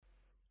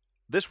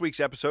This week's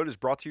episode is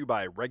brought to you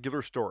by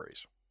Regular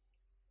Stories.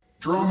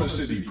 Drama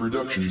City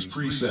Productions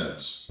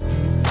presents.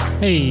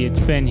 Hey, it's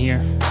Ben here,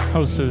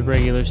 host of the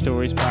Regular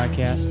Stories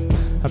podcast,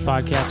 a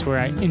podcast where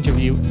I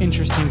interview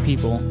interesting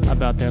people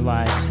about their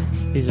lives.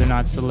 These are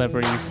not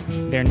celebrities,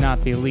 they're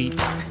not the elite.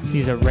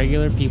 These are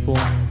regular people,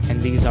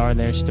 and these are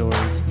their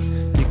stories.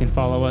 You can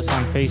follow us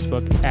on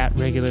Facebook at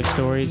Regular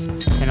Stories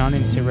and on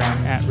Instagram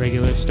at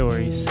Regular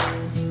Stories.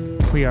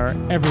 We are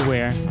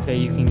everywhere that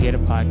you can get a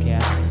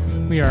podcast.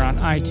 We are on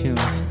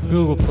iTunes,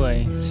 Google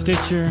Play,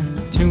 Stitcher,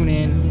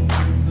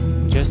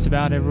 TuneIn, just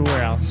about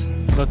everywhere else.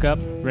 Look up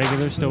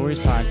Regular Stories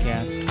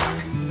Podcast.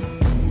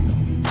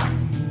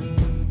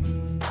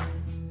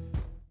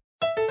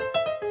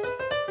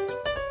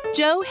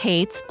 Joe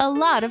hates a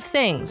lot of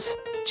things.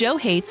 Joe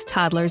hates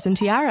toddlers and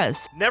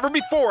tiaras. Never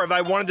before have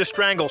I wanted to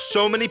strangle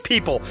so many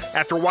people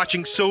after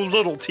watching so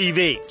little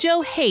TV.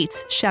 Joe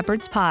hates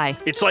shepherd's pie.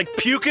 It's like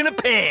puke in a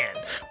pan.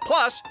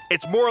 Plus,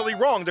 it's morally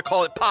wrong to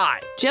call it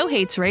pie. Joe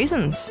hates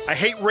raisins. I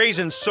hate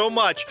raisins so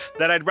much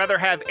that I'd rather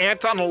have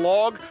ants on a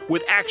log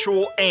with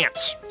actual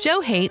ants.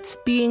 Joe hates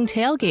being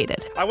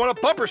tailgated. I want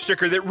a bumper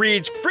sticker that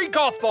reads, "Free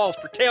golf balls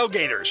for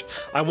tailgaters."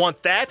 I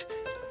want that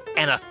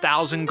and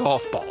 1,000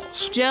 golf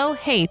balls. Joe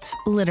hates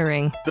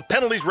littering. The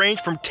penalties range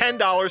from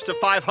 $10 to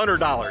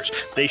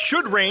 $500. They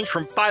should range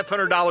from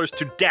 $500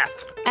 to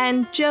death.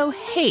 And Joe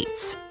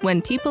hates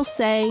when people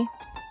say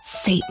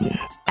Satan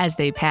as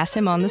they pass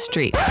him on the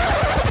street.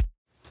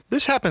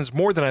 This happens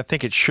more than I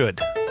think it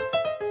should.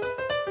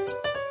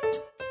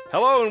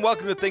 Hello and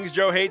welcome to Things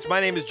Joe Hates.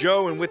 My name is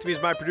Joe and with me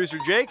is my producer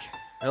Jake.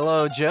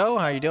 Hello, Joe.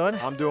 How you doing?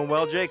 I'm doing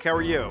well, Jake. How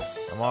are you?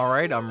 I'm all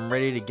right. I'm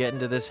ready to get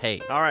into this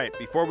hate. All right.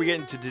 Before we get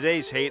into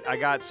today's hate, I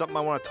got something I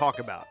want to talk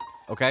about.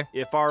 Okay.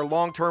 If our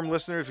long-term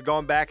listeners have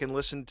gone back and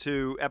listened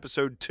to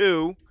episode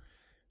 2,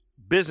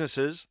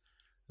 businesses,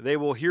 they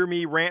will hear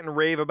me rant and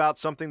rave about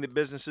something that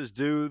businesses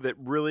do that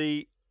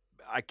really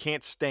I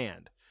can't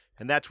stand.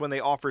 And that's when they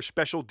offer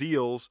special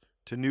deals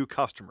to new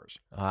customers.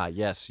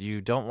 Yes,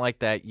 you don't like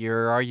that.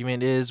 Your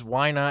argument is,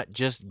 why not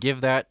just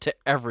give that to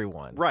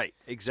everyone? Right,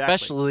 exactly.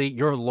 Especially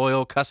your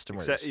loyal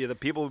customers. Yeah, the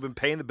people who've been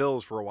paying the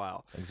bills for a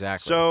while.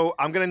 Exactly. So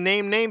I'm going to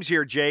name names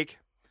here, Jake.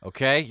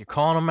 Okay, you're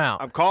calling them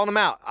out. I'm calling them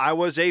out. I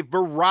was a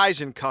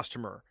Verizon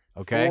customer.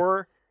 Okay.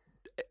 For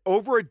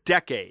over a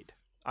decade,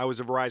 I was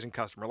a Verizon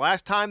customer.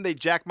 Last time they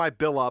jacked my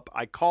bill up,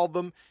 I called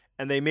them,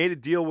 and they made a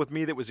deal with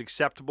me that was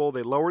acceptable.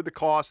 They lowered the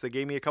cost. They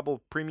gave me a couple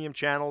of premium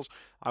channels.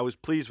 I was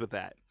pleased with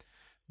that.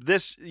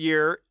 This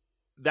year,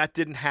 that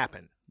didn't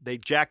happen. They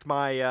jacked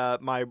my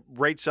my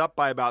rates up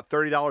by about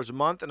 $30 a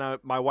month, and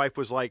my wife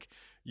was like,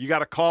 you got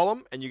to call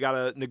them, and you got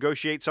to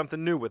negotiate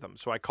something new with them.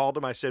 So I called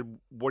them. I said,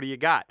 what do you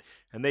got?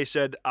 And they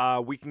said,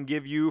 we can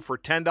give you, for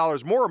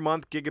 $10 more a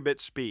month, gigabit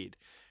speed.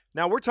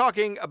 Now, we're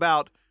talking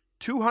about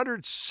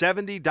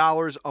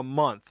 $270 a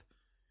month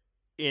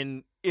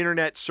in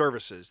internet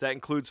services. That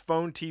includes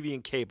phone, TV,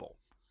 and cable.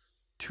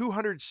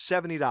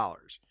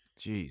 $270.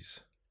 Jeez.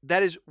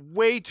 That is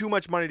way too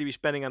much money to be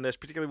spending on this,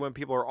 particularly when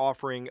people are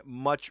offering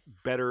much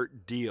better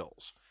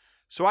deals.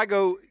 So I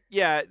go,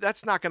 yeah,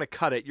 that's not going to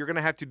cut it. You're going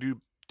to have to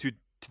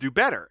do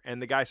better. And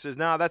the guy says,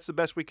 no, that's the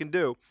best we can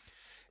do.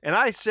 And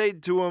I say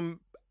to him,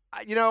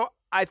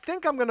 I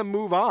think I'm going to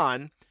move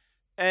on.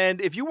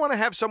 And if you want to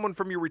have someone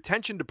from your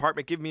retention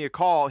department give me a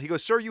call, he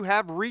goes, sir, you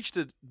have reached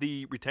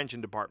the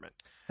retention department.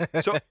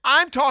 So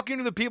I'm talking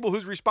to the people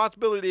whose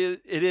responsibility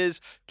it is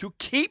to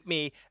keep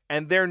me,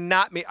 and they're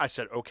not me. I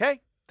said,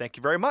 okay. Thank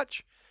you very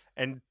much.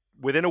 And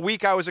within a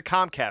week, I was a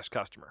Comcast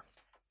customer.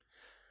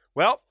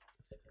 Well,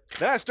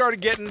 then I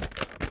started getting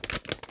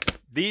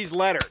these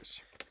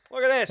letters.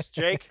 Look at this,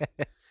 Jake.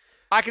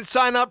 I can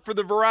sign up for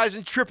the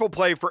Verizon Triple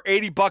Play for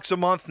 $80 a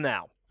month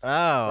now.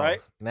 Oh,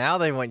 right? Now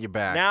they want you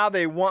back. Now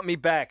they want me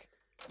back.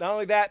 Not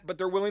only that, but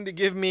they're willing to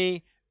give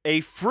me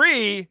a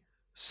free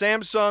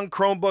Samsung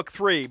Chromebook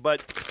 3.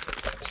 But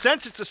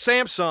since it's a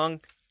Samsung,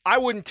 I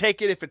wouldn't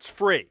take it if it's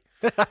free.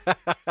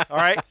 All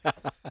right?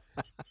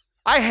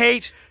 I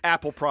hate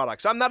Apple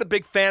products. I'm not a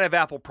big fan of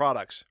Apple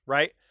products,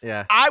 right?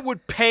 Yeah. I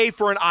would pay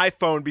for an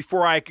iPhone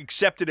before I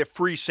accepted a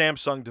free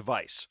Samsung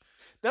device.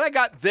 Then I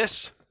got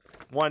this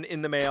one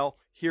in the mail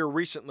here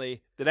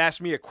recently that asked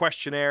me a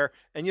questionnaire.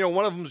 And,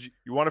 one of them is,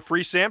 you want a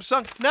free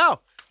Samsung? No,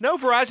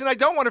 Verizon, I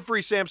don't want a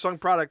free Samsung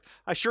product.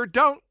 I sure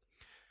don't.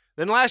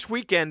 Then last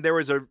weekend, there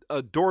was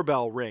a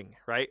doorbell ring,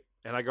 right?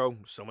 And I go,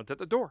 someone's at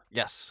the door.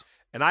 Yes.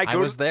 And I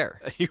was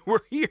there. You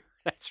were here.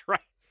 That's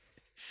right.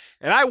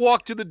 And I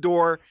walked to the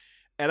door.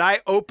 And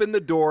I opened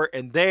the door,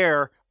 and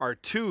there are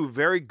two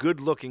very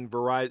good-looking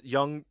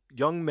young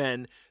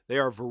men. They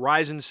are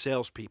Verizon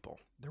salespeople.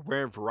 They're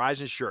wearing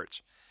Verizon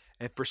shirts.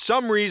 And for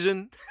some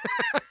reason,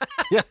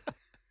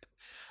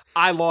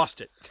 I lost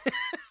it.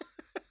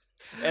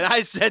 And I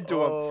said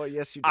to him, oh,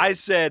 yes, you did. I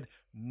said,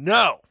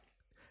 no,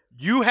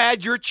 you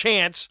had your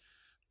chance.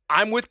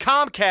 I'm with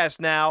Comcast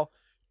now.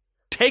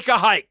 Take a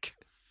hike.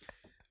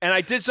 And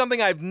I did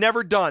something I've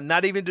never done,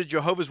 not even to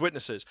Jehovah's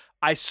Witnesses.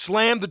 I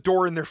slammed the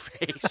door in their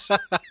face.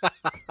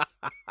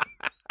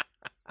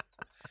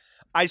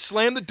 I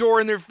slammed the door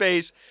in their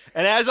face,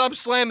 and as I'm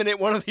slamming it,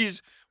 one of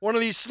these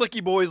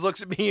slicky boys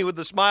looks at me with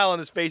a smile on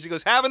his face. He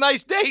goes, "Have a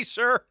nice day,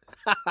 sir."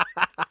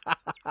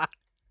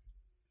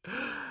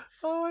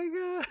 Oh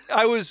my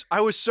God.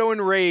 I was so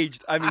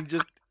enraged. I mean,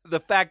 just the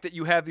fact that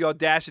you have the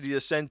audacity to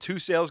send 2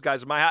 sales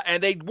guys to my house,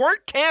 and they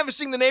weren't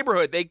canvassing the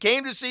neighborhood. They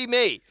came to see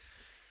me.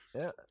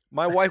 Yeah.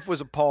 My wife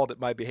was appalled at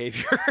my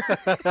behavior.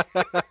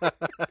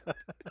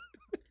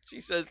 She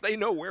says, "They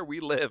know where we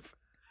live."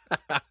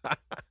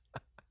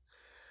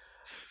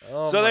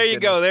 Oh, So my there you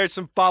go. goodness. There's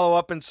some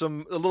follow-up and a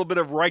little bit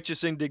of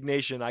righteous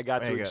indignation I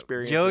got There to you go.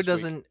 experience Joe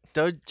this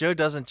week. Joe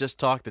doesn't just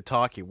talk the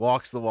talk; he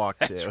walks the walk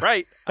too. That's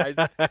right.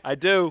 I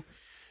do.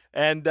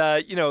 And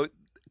a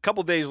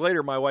couple days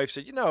later, my wife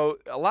said,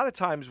 a lot of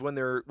times when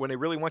they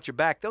really want you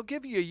back, they'll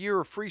give you a year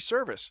of free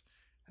service.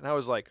 And I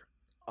was like,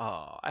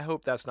 oh, I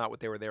hope that's not what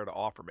they were there to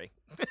offer me.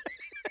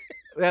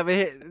 Yeah, but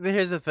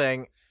here's the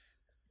thing: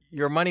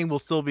 your money will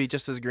still be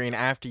just as green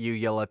after you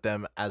yell at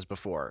them as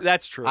before.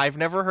 That's true. I've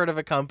never heard of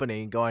a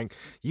company going,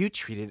 "You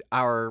treated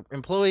our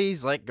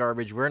employees like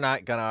garbage. We're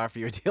not gonna offer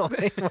you a deal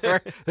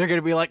anymore." They're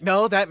gonna be like,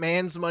 "No, that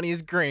man's money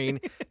is green.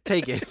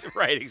 Take it."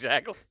 Right,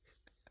 exactly.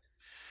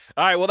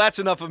 All right, well, that's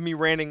enough of me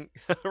ranting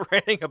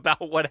about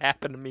what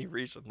happened to me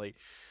recently.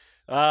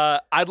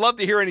 I'd love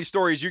to hear any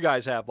stories you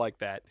guys have like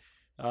that.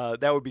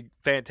 That would be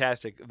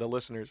fantastic, the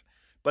listeners.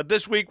 But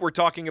this week, we're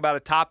talking about a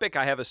topic.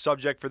 I have a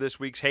subject for this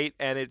week's hate,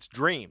 and it's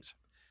dreams.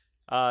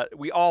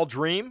 We all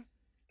dream.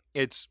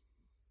 It's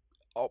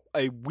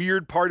a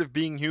weird part of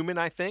being human,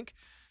 I think,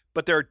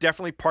 but there are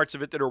definitely parts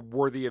of it that are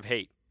worthy of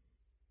hate.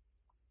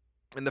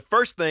 And the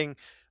first thing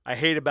I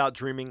hate about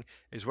dreaming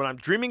is when I'm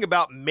dreaming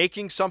about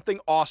making something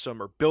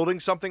awesome or building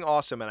something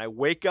awesome, and I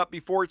wake up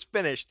before it's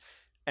finished,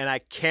 and I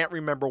can't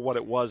remember what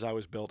it was I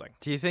was building.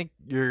 Do you think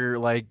you're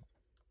like,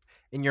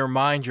 in your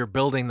mind, you're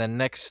building the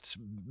next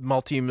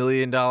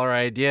multi-million-dollar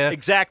idea?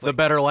 Exactly. The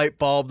better light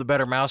bulb, the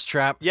better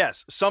mousetrap.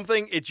 Yes,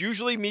 something. It's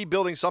usually me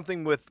building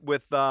something with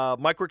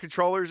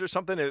microcontrollers or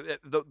something.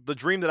 The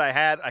dream that I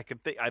had,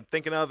 I'm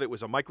thinking of, it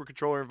was a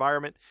microcontroller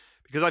environment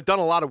because I've done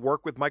a lot of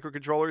work with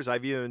microcontrollers.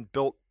 I've even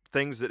built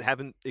things that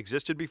haven't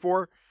existed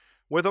before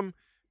with them,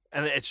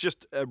 and it's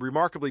just a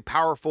remarkably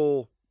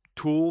powerful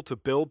tool to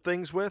build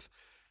things with.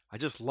 I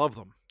just love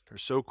them. They're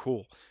so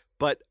cool.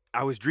 But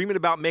I was dreaming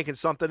about making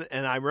something,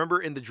 and I remember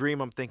in the dream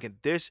I'm thinking,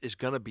 this is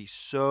going to be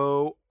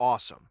so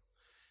awesome.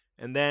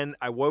 And then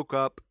I woke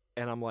up,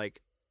 and I'm like,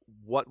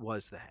 what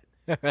was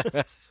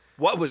that?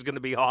 What was going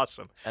to be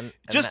awesome? And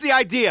Just the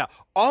idea.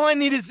 All I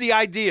need is the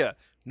idea.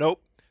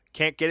 Nope.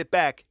 Can't get it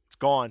back. It's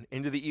gone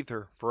into the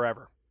ether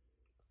forever.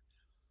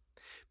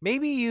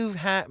 maybe you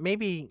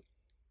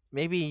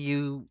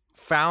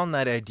found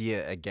that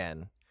idea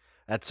again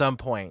at some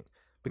point.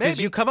 Because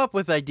Maybe. you come up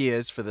with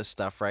ideas for this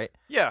stuff, right?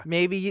 Yeah.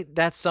 Maybe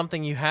that's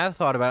something you have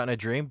thought about in a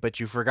dream, but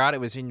you forgot it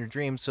was in your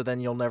dream, so then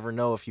you'll never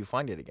know if you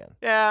find it again.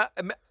 Yeah.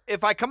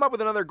 If I come up with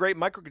another great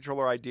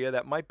microcontroller idea,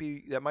 that might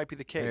be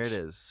the case. There it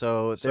is.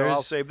 So So there's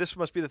I'll say this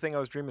must be the thing I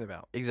was dreaming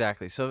about.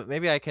 exactly. So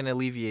maybe I can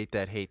alleviate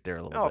that hate there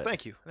a little Oh, bit.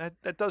 thank you.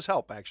 That does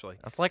help, actually.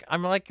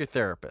 I'm like your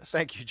therapist.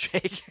 Thank you,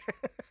 Jake.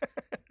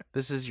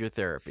 This is your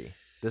therapy.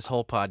 This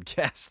whole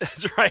podcast.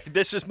 That's right.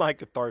 This is my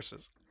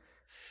catharsis.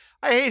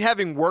 I hate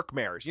having work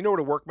mares. You know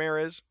what a work mare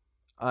is?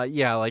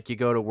 Yeah, like you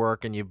go to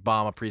work and you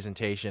bomb a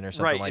presentation or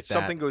something right. like If that.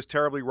 something goes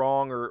terribly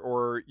wrong,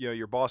 or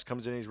your boss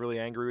comes in and he's really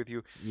angry with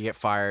you. You get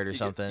fired or You get-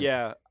 something.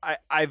 Yeah.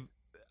 I've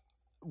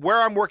where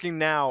I'm working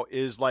now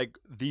is like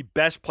the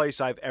best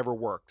place I've ever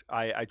worked.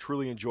 I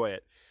truly enjoy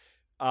it.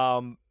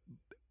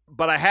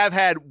 But I have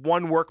had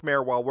one work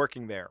mare while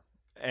working there,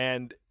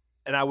 and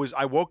I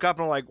woke up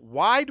and I'm like,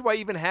 why do I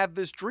even have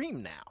this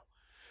dream now?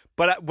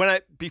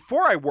 But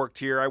before I worked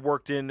here, I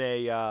worked in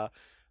a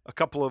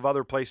couple of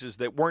other places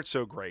that weren't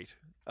so great.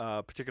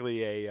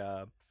 Particularly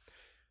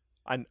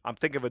I'm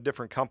thinking of a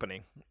different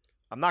company.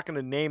 I'm not going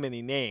to name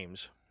any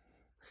names,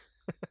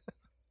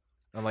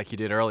 Unlike you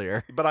did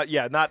earlier. but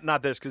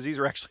not this, because these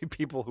are actually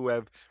people who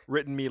have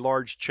written me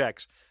large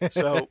checks.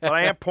 So, but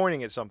I am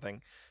pointing at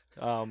something.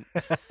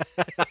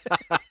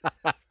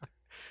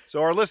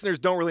 So our listeners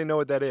don't really know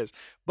what that is,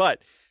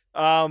 but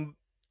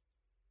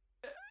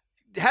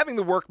having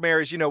the work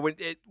mares,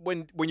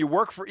 when you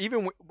work for,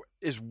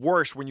 is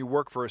worse when you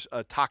work for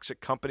a toxic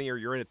company or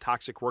you're in a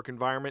toxic work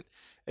environment.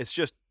 It's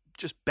just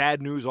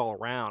bad news all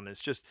around.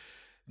 It's just,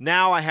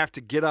 now I have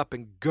to get up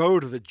and go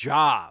to the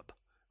job,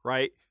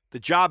 right? The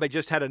job I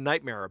just had a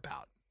nightmare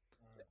about,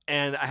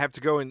 and I have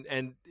to go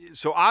and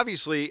so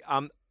obviously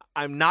I'm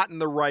not in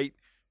the right,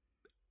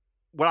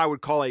 what I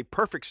would call a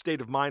perfect state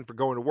of mind for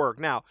going to work.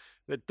 Now,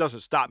 that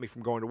doesn't stop me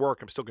from going to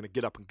work. I'm still going to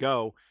get up and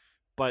go,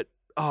 but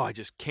I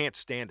just can't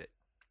stand it.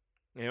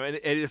 And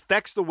it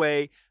affects the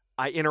way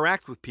I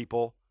interact with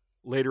people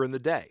later in the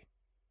day.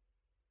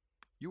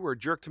 You were a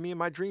jerk to me in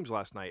my dreams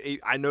last night.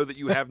 I know that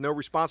you have no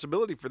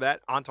responsibility for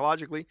that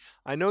ontologically.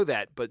 I know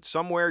that, but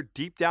somewhere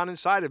deep down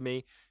inside of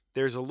me,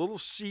 there's a little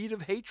seed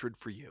of hatred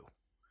for you.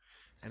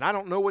 And I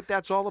don't know what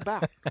that's all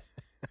about.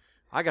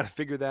 I got to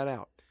figure that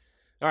out.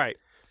 All right.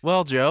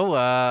 Well, Joe,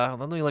 why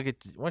don't you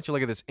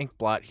look at this ink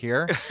blot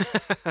here?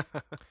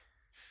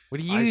 What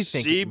do you I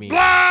think see it means?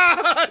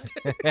 blood.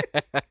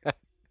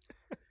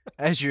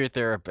 As your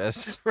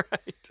therapist.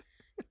 Right.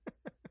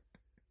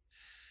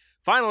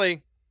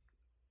 Finally,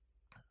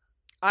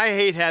 I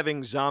hate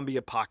having zombie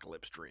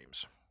apocalypse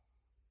dreams.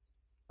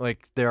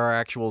 Like there are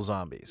actual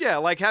zombies. Yeah,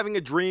 like having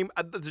a dream.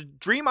 The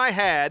dream I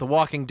had. The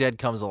Walking Dead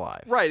comes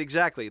alive. Right,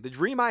 exactly. The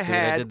dream I See what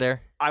I had. did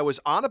there? I was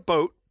on a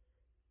boat,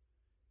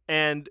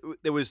 and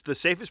it was the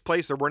safest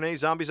place. There weren't any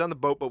zombies on the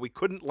boat, but we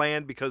couldn't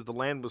land because the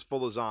land was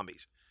full of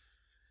zombies.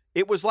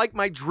 It was like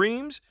my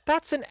dreams.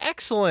 That's an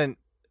excellent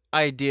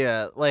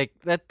idea. Like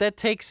that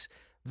takes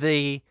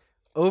the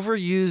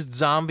overused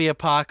zombie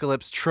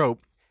apocalypse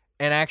trope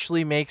and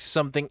actually makes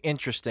something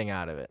interesting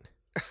out of it.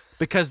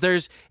 Because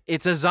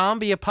it's a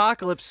zombie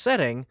apocalypse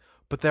setting,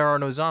 but there are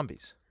no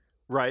zombies.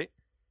 Right.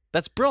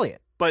 That's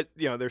brilliant. But,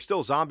 there's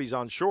still zombies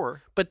on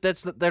shore. But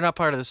they're not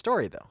part of the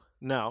story though.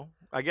 No,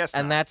 I guess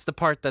And not. that's the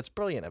part that's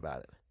brilliant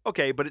about it.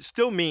 Okay, but it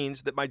still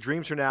means that my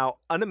dreams are now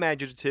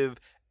unimaginative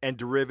and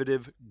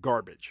derivative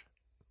garbage.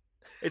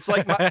 It's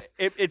like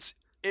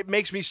it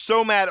makes me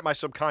so mad at my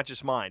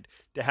subconscious mind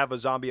to have a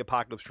zombie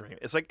apocalypse dream.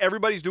 It's like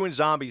everybody's doing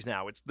zombies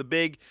now. It's the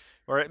big,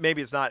 or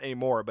maybe it's not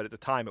anymore, but at the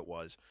time it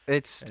was.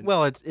 It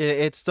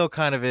still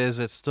kind of is.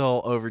 It's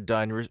still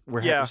overdone.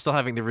 We're still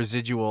having the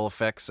residual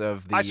effects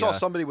of the. I saw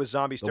somebody with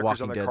zombie stickers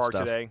Walking on their Dead car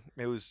stuff. today.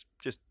 It was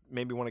just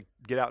made me want to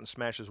get out and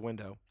smash his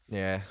window.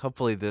 Yeah,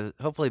 hopefully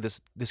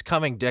this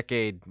coming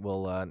decade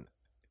will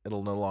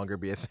it'll no longer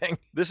be a thing.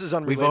 This is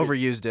unrelated. We've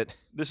overused it.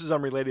 This is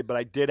unrelated, but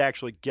I did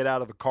actually get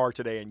out of a car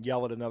today and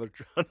yell at another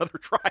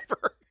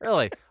driver.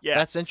 Really? Yeah.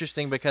 That's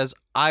interesting because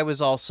I was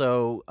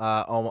also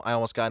I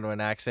almost got into an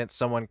accident.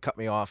 Someone cut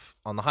me off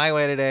on the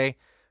highway today,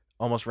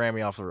 almost ran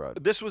me off the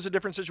road. This was a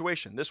different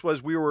situation. This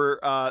was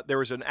there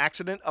was an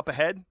accident up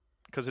ahead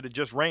because it had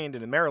just rained,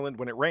 and in Maryland,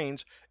 when it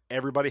rains,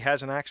 everybody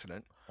has an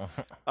accident.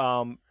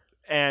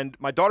 And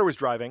my daughter was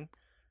driving,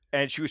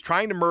 and she was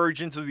trying to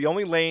merge into the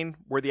only lane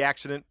where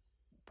the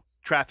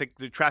traffic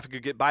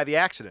could get by the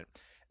accident.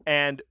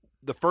 And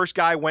the first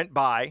guy went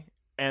by,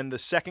 and the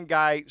second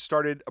guy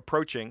started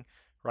approaching,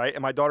 right?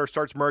 And my daughter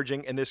starts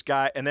merging, and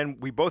then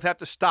we both have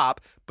to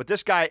stop, but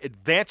this guy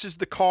advances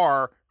the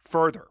car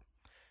further.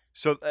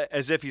 So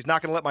as if he's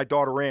not going to let my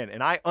daughter in.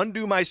 And I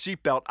undo my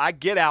seatbelt. I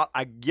get out.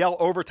 I yell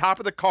over top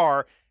of the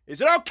car,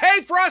 "Is it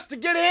okay for us to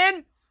get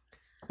in?"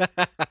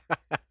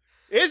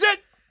 Is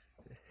it?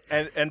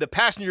 And the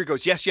passenger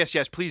goes,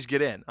 yes, please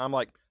get in. I'm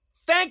like,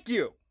 thank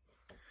you.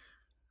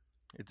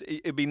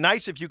 It'd be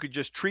nice if you could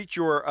just treat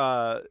your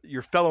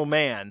fellow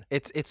man.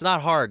 It's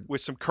not hard With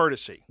some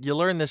courtesy. You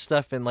learn this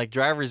stuff in like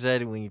driver's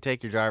ed when you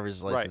take your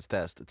driver's license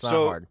test. It's not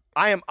hard.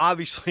 I am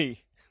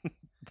obviously,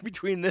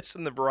 between this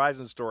and the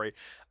Verizon story,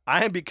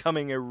 I am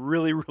becoming a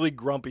really, really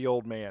grumpy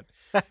old man.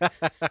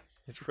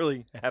 It's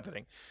really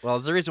happening. Well,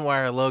 it's the reason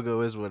why our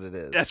logo is what it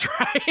is. That's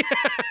right.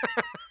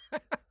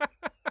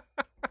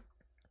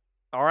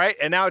 All right,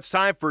 and now it's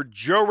time for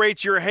Joe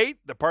Rates Your Hate,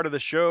 the part of the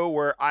show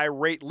where I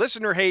rate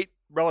listener hate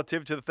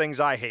relative to the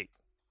things I hate.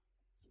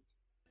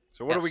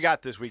 So what do we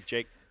got this week,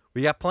 Jake?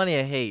 We got plenty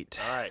of hate.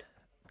 All right.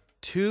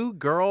 Two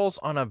Girls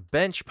on a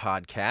Bench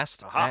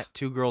podcast at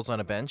Two Girls on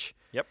a Bench.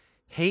 Yep.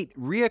 Hate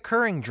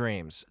reoccurring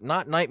dreams,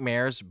 not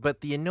nightmares, but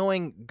the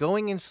annoying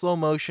going in slow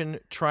motion,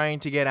 trying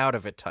to get out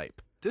of it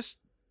type. This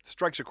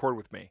strikes a chord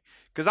with me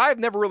because I've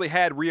never really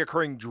had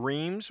reoccurring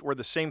dreams where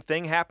the same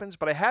thing happens,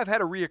 but I have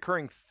had a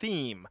reoccurring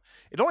theme.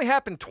 It only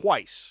happened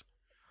twice,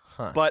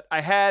 but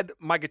I had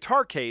my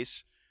guitar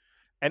case,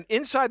 and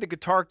inside the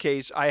guitar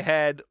case, I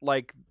had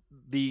like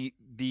the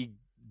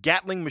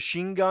Gatling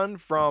machine gun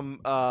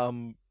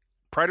from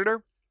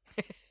Predator.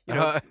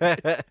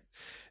 It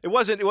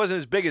wasn't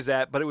as big as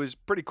that, but it was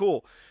pretty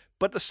cool.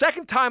 But the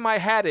second time I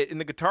had it in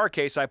the guitar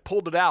case, I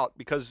pulled it out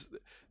because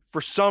for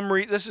some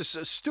reason, this is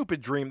a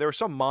stupid dream. There was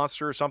some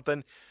monster or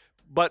something,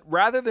 but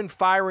rather than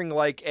firing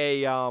like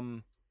a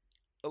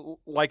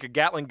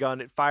Gatling gun,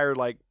 it fired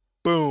like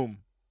boom,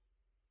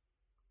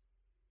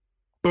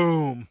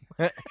 boom.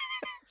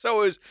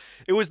 So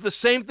it was the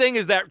same thing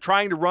as that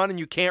trying to run and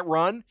you can't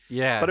run.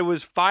 Yeah. But it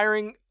was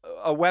firing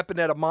a weapon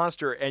at a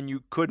monster and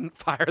you couldn't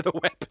fire the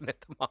weapon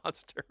at the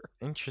monster.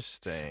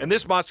 Interesting. And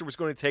this monster was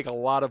going to take a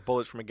lot of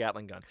bullets from a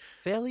Gatling gun.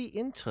 Very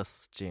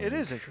interesting. It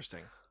is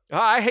interesting.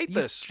 I hate These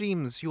this.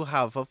 dreams you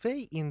have are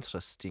very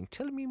interesting.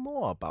 Tell me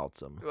more about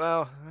them.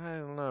 Well, I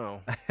don't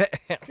know.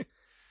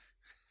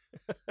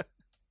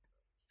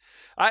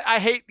 I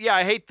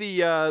hate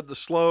the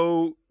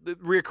slow, the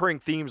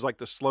reoccurring themes like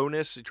the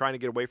slowness and trying to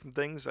get away from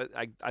things.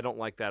 I don't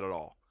like that at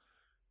all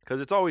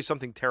because it's always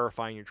something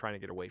terrifying you're trying to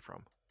get away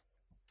from.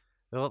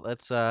 Well,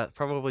 that's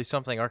probably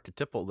something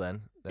archetypal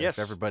then. Yes.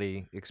 If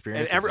everybody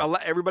experiences And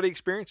it. everybody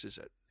experiences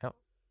it. Yep.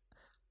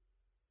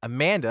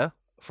 Amanda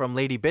from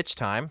Lady Bitch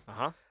Time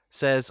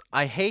says,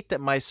 I hate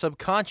that my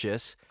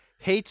subconscious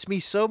hates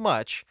me so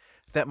much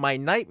that my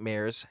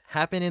nightmares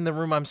happen in the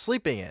room I'm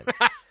sleeping in.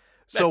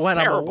 So when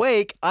terrible. I'm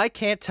awake, I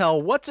can't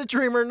tell what's a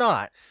dream or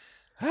not.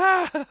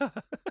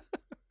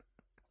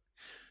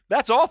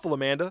 That's awful,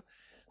 Amanda.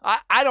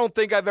 I don't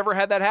think I've ever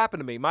had that happen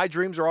to me. My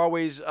dreams are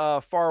always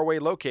far away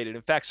located.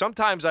 In fact,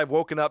 sometimes I've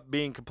woken up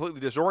being completely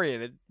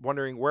disoriented,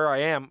 wondering where I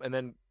am, and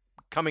then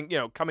coming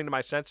to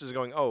my senses and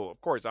going, oh,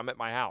 of course, I'm at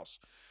my house.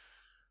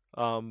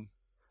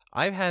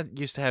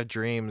 Used to have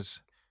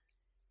dreams.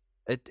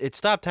 It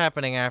stopped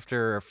happening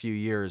after a few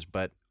years,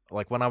 but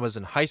like when I was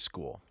in high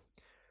school,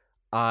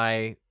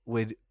 I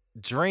would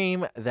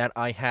dream that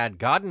I had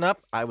gotten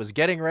up, I was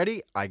getting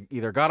ready, I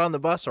either got on the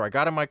bus or I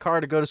got in my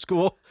car to go to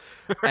school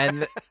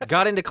and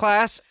got into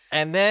class,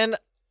 and then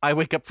I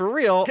wake up for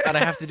real and I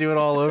have to do it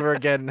all over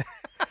again.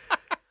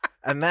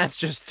 And that's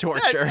just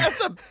torture. That's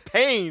a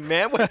pain,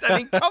 man.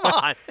 Come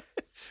on.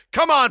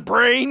 Come on,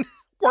 brain.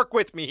 Work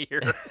with me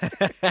here.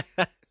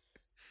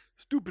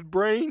 Stupid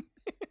brain.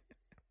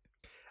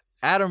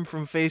 Adam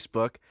from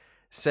Facebook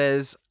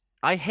says,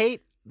 I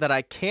hate that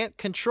I can't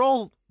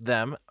control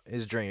them,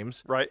 his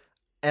dreams. Right.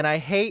 And I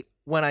hate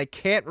when I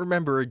can't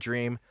remember a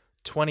dream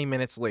 20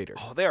 minutes later.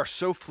 Oh, they are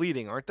so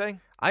fleeting, aren't they?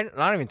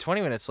 Not even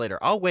 20 minutes later.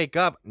 I'll wake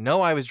up, know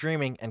I was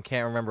dreaming, and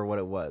can't remember what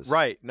it was.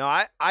 Right. No,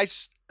 I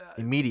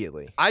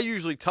immediately. I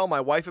usually tell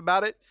my wife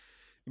about it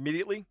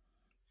immediately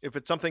if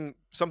it's something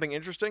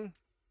interesting.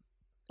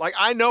 Like,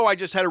 I know I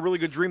just had a really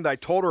good dream that I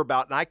told her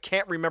about, and I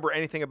can't remember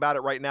anything about it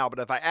right now. But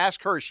if I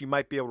ask her, she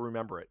might be able to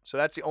remember it. So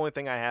that's the only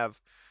thing I have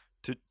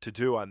to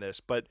do on this.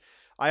 But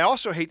I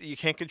also hate that you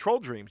can't control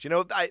dreams. You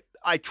know,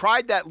 I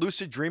tried that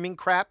lucid dreaming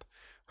crap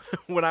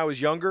when I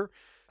was younger.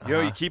 You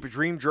know, you keep a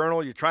dream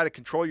journal. You try to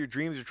control your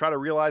dreams. You try to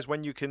realize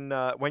when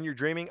you're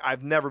dreaming.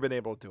 I've never been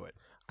able to do it.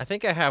 I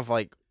think I have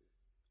like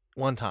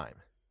one time.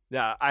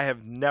 Yeah, I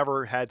have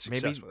never had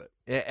success with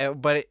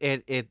it. But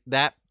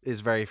that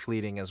is very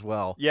fleeting as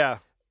well. Yeah.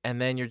 And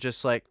then you're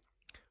just like,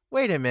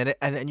 wait a minute.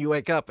 And then you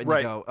wake up and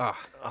you go, ugh.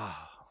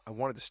 I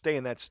wanted to stay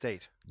in that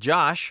state.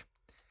 Josh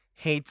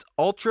hates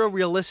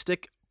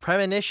ultra-realistic,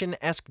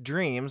 premonition-esque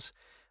dreams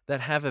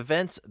that have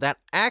events that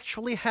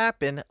actually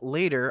happen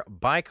later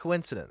by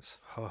coincidence.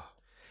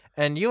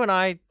 And you and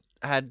I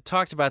had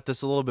talked about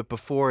this a little bit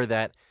before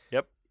that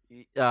Yep.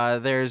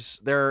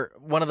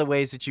 One of the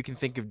ways that you can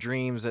think of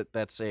dreams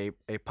that's a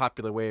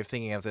popular way of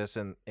thinking of this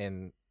in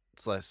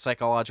the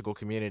psychological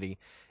community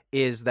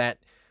is that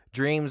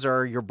dreams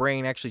are your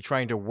brain actually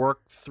trying to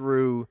work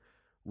through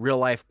real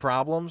life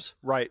problems.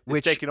 Right.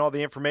 It's taking all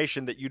the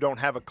information that you don't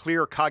have a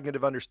clear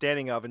cognitive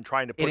understanding of and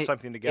trying to put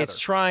something together.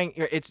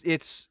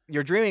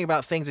 You're dreaming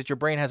about things that your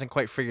brain hasn't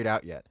quite figured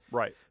out yet.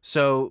 Right.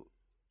 So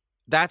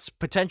that's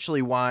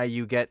potentially why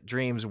you get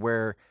dreams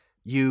where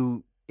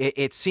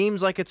it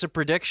seems like it's a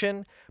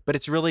prediction, but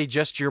it's really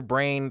just your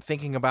brain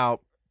thinking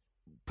about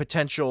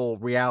potential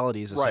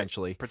realities,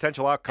 essentially. Right.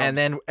 Potential outcomes. And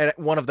then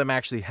one of them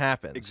actually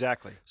happens.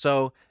 Exactly.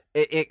 So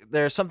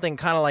there's something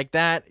kind of like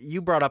that.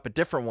 You brought up a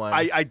different one.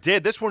 I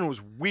did. This one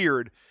was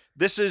weird.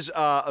 This is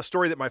a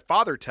story that my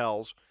father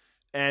tells,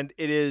 and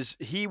it is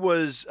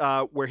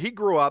where he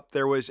grew up.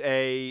 There was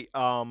a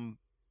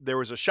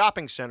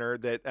shopping center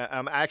that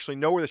I actually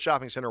know where the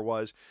shopping center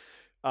was,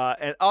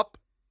 and up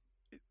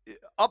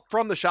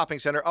from the shopping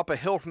center, up a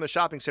hill from the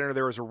shopping center,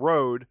 there was a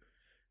road,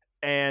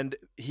 and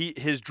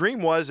his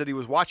dream was that he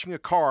was watching a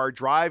car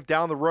drive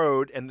down the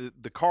road, and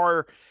the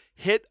car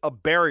hit a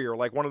barrier,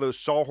 like one of those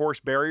sawhorse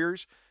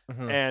barriers,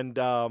 and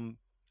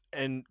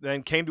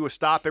then came to a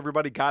stop.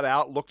 Everybody got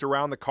out, looked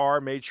around the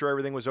car, made sure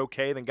everything was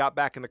okay, then got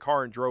back in the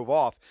car and drove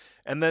off.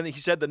 And then he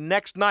said the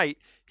next night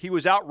he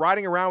was out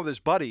riding around with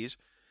his buddies,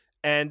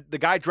 and the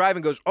guy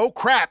driving goes, "Oh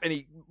crap!" And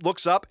he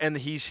looks up, and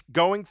he's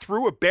going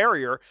through a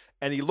barrier,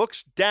 and he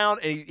looks down,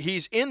 and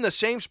he's in the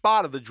same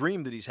spot of the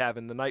dream that he's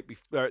having the night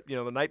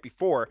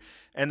before.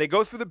 And they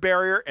go through the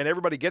barrier, and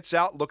everybody gets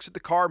out, looks at the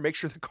car, makes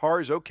sure the car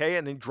is okay,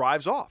 and then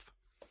drives off.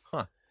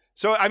 Huh.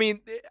 So I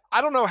mean,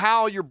 I don't know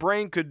how your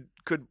brain could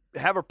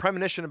have a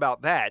premonition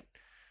about that,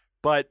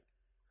 but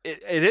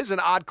it is an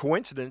odd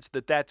coincidence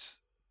that's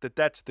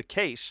the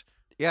case.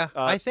 Yeah,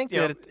 I think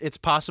that it's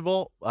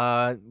possible,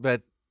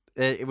 but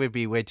it would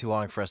be way too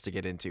long for us to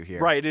get into here.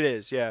 Right, it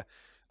is, yeah.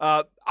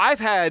 I've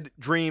had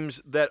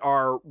dreams that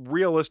are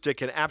realistic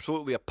and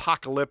absolutely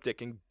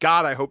apocalyptic, and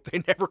God, I hope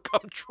they never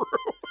come true.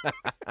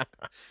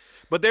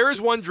 But there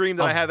is one dream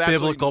that I have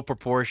biblical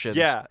proportions.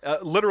 Yeah,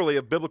 literally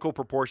of biblical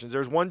proportions.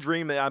 There's one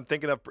dream that I'm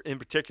thinking of in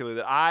particular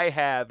that I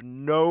have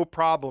no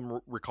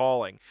problem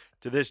recalling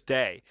to this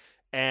day,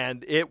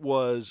 and it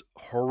was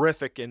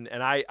horrific. And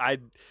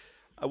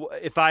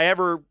if I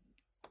ever,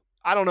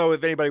 I don't know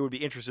if anybody would be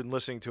interested in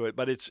listening to it,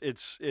 but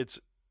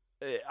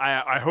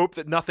I hope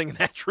that nothing in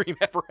that dream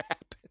ever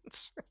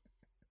happens.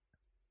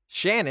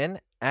 Shannon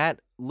at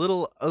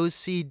Little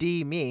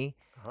OCD Me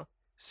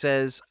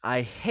says,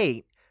 I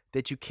hate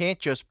that you can't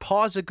just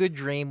pause a good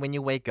dream when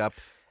you wake up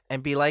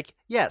and be like,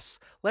 yes,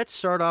 let's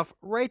start off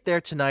right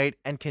there tonight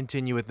and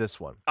continue with this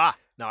one. Now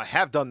I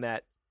have done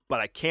that,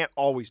 but I can't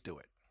always do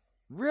it.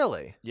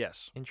 Really?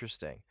 Yes.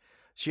 Interesting.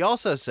 She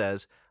also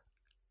says,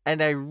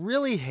 and I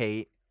really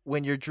hate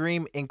when your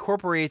dream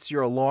incorporates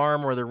your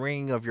alarm or the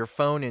ringing of your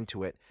phone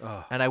into it,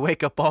 and I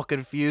wake up all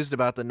confused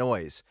about the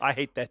noise. I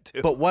hate that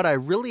too. But what I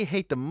really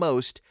hate the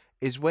most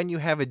is when you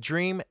have a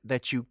dream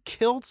that you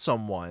killed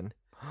someone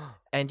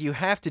and you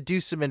have to do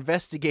some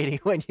investigating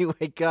when you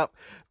wake up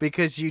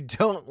because you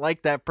don't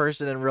like that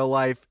person in real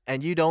life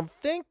and you don't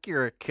think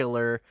you're a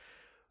killer,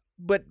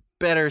 but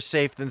better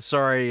safe than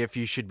sorry if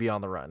you should be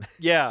on the run.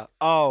 Yeah.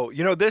 Oh,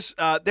 this.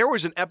 There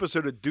was an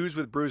episode of Dudes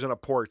with Brews on a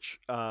Porch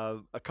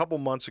a couple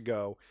months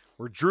ago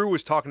where Drew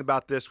was talking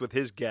about this with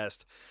his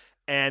guest,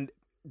 and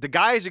the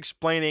guy is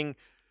explaining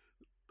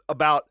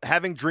about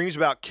having dreams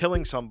about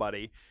killing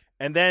somebody,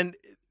 and then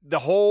the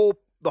whole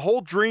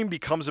dream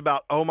becomes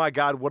about, oh my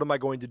God, what am I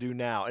going to do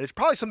now? And it's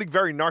probably something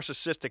very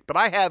narcissistic, but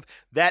I have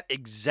that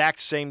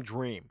exact same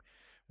dream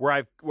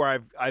where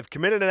I've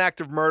committed an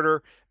act of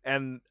murder,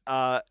 and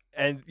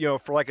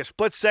for like a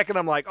split second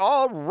I'm like,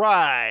 all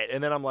right,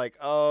 and then I'm like,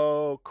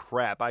 oh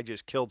crap, I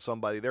just killed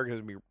somebody. There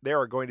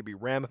are going to be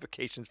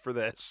ramifications for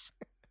this.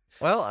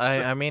 Well,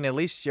 I mean, at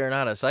least you're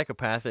not a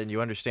psychopath and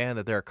you understand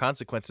that there are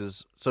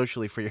consequences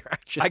socially for your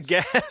actions. I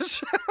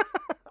guess.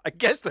 I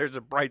guess there's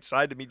a bright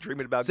side to me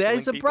dreaming about killing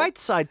There's a people. bright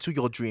side to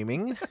your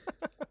dreaming.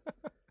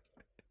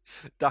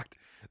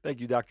 Thank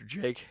you, Dr.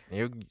 Jake.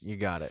 You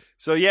got it.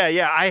 So,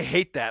 yeah, I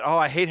hate that. Oh,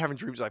 I hate having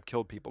dreams I've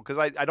killed people because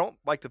I don't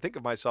like to think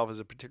of myself as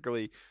a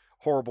particularly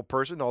horrible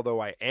person,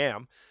 although I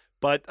am.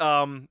 But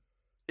I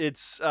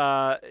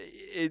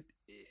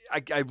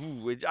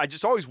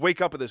just always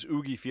wake up with this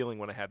oogie feeling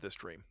when I have this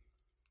dream.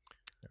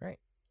 All right.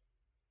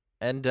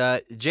 And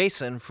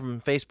Jason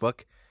from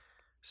Facebook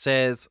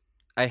says,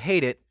 I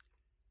hate it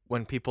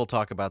when people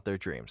talk about their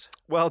dreams.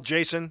 Well,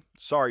 Jason,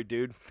 sorry,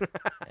 dude.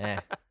 Eh.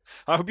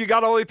 I hope you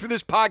got all the way through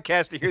this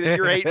podcast to hear that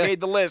your hate made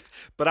the list,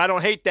 but I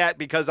don't hate that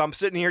because I'm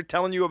sitting here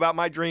telling you about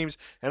my dreams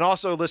and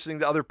also listening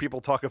to other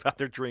people talk about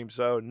their dreams.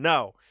 So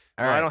no,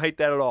 right. I don't hate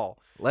that at all.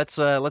 Let's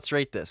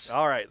rate this.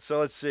 All right, so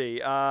let's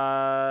see.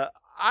 I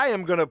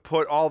am going to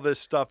put all this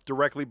stuff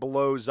directly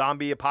below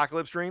zombie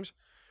apocalypse dreams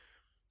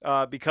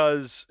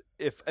because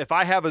if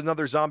I have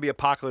another zombie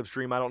apocalypse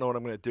dream, I don't know what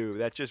I'm going to do.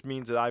 That just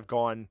means that I've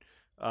gone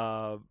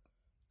off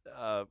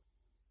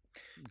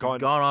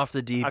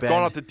the deep end. I've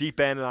gone off the deep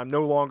end, and I'm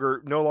no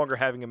longer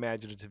having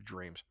imaginative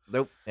dreams.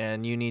 Nope.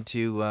 And you need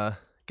to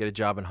get a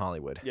job in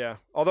Hollywood. Yeah.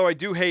 Although I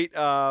do hate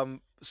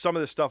some of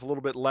this stuff a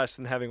little bit less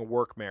than having a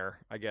work mare,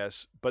 I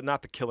guess, but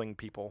not the killing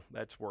people.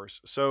 That's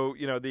worse. So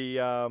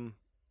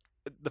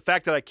the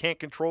fact that I can't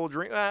control a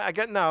dream, I'm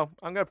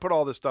going to put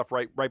all this stuff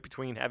right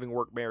between having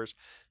work mares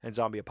and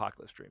zombie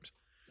apocalypse dreams.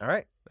 All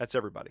right. That's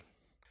everybody.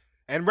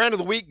 And round of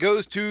the week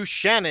goes to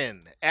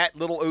Shannon at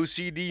Little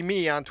OCD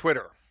Me on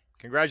Twitter.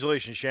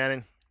 Congratulations,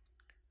 Shannon.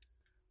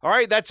 All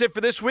right, that's it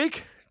for this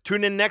week.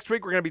 Tune in next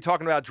week. We're going to be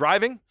talking about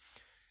driving.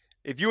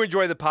 If you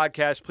enjoy the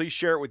podcast, please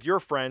share it with your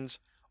friends.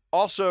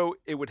 Also,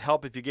 it would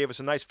help if you gave us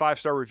a nice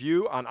 5-star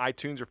review on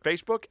iTunes or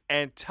Facebook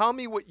and tell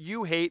me what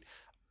you hate.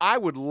 I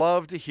would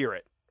love to hear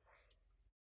it.